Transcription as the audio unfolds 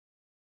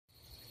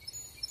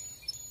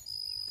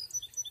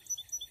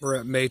We're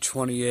at May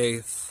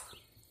 28th,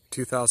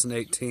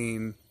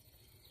 2018,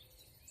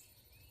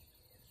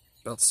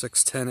 about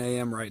 6:10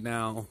 a.m. right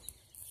now,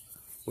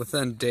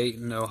 within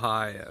Dayton,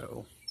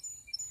 Ohio.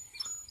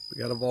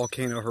 We got a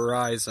volcano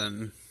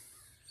horizon.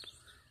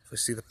 If we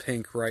see the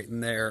pink right in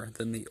there,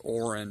 then the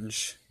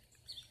orange,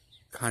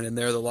 kind of in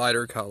there, the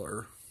lighter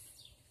color.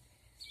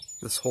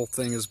 This whole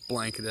thing is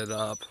blanketed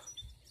up.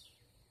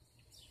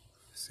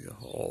 See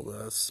all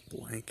this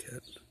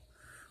blanket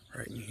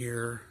right in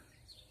here.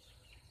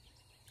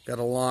 Got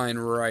a line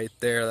right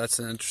there. That's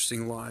an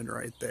interesting line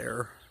right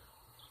there.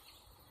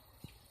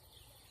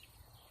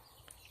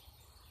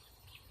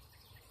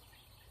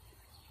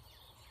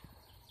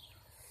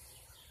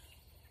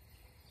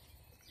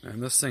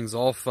 And this thing's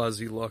all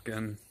fuzzy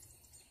looking.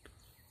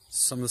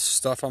 Some of the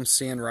stuff I'm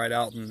seeing right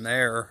out in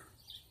there.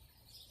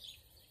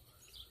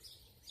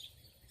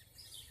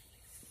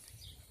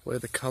 The way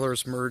the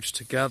colors merge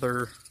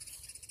together.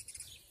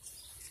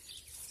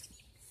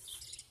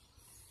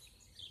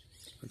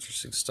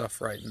 Interesting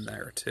stuff right in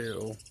there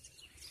too.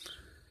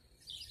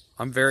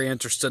 I'm very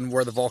interested in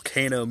where the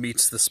volcano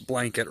meets this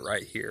blanket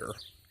right here.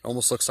 It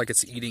almost looks like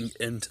it's eating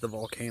into the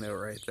volcano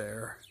right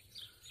there.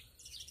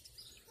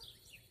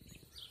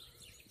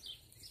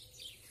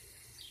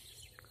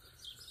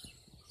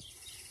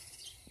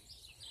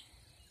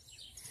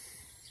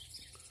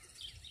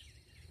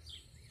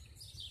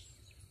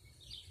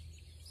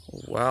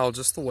 Wow,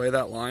 just the way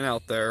that line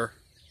out there,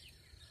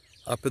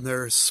 up in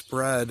there is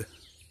spread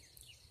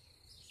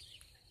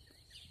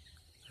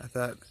at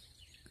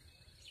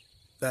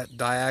that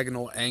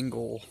diagonal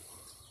angle.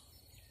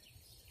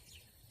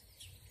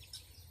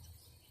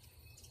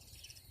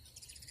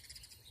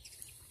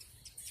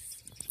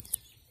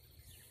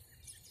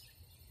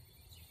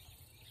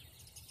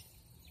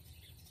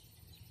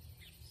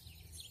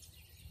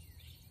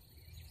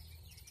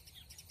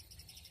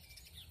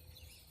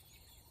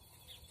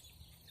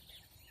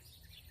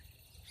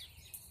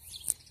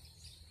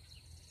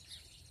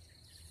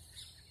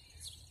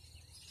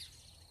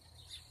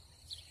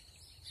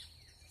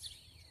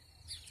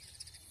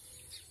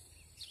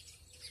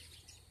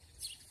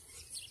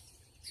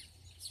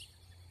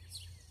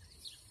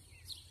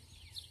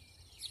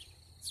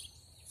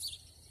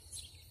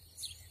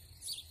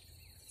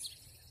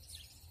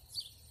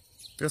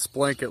 This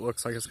blanket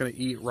looks like it's going to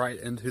eat right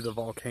into the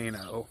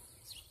volcano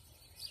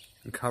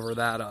and cover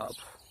that up.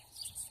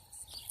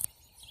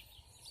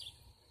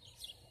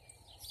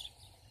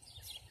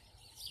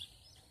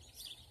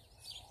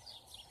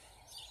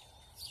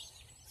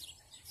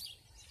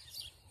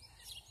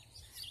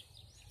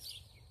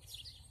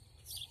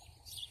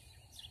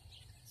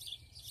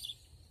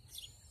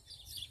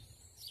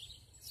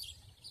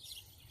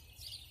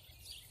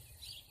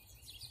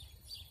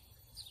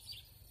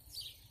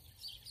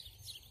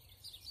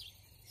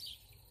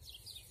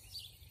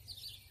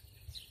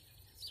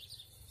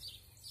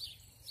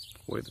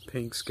 Boy, the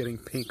pink's getting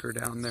pinker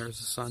down there as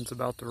the sun's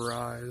about to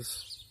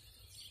rise.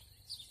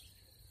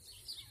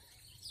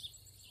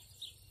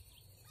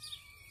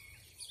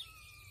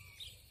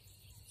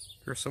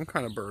 There's some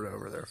kind of bird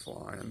over there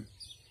flying.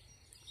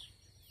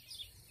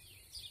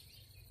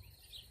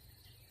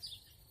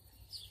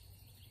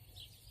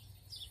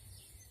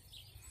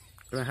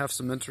 Gonna have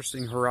some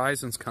interesting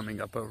horizons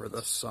coming up over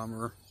this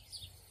summer.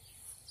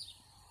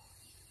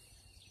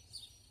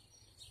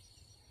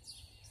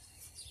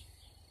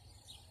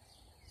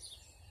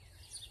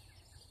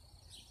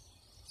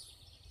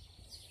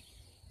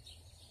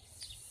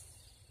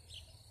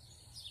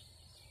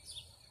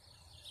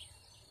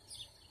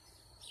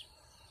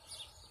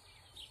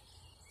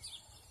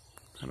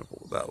 Kind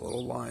of that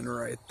little line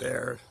right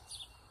there.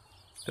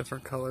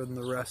 Different color than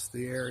the rest of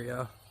the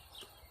area.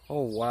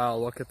 Oh wow,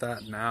 look at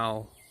that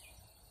now.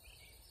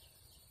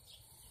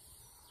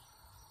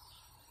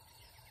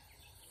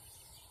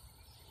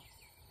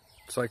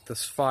 It's like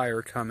this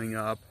fire coming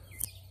up.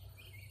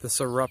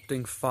 This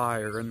erupting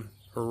fire in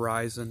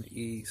horizon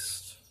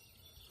east.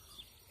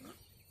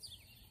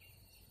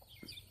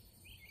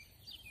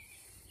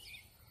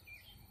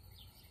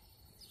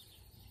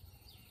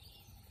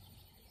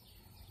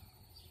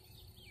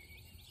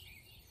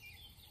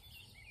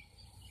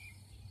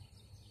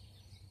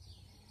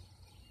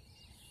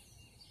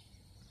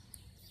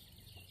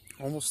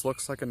 Almost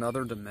looks like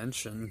another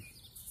dimension.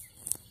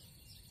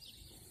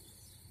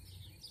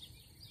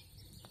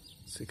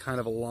 See kind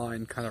of a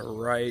line kind of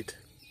right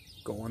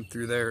going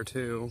through there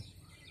too.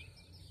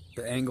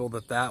 The angle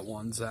that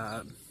one's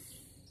at.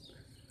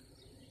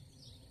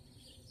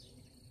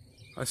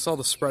 I saw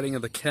the spreading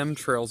of the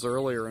chemtrails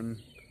earlier, and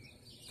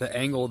the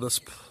angle of this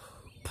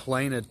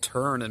plane had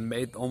turned and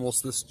made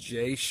almost this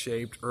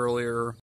J-shaped earlier.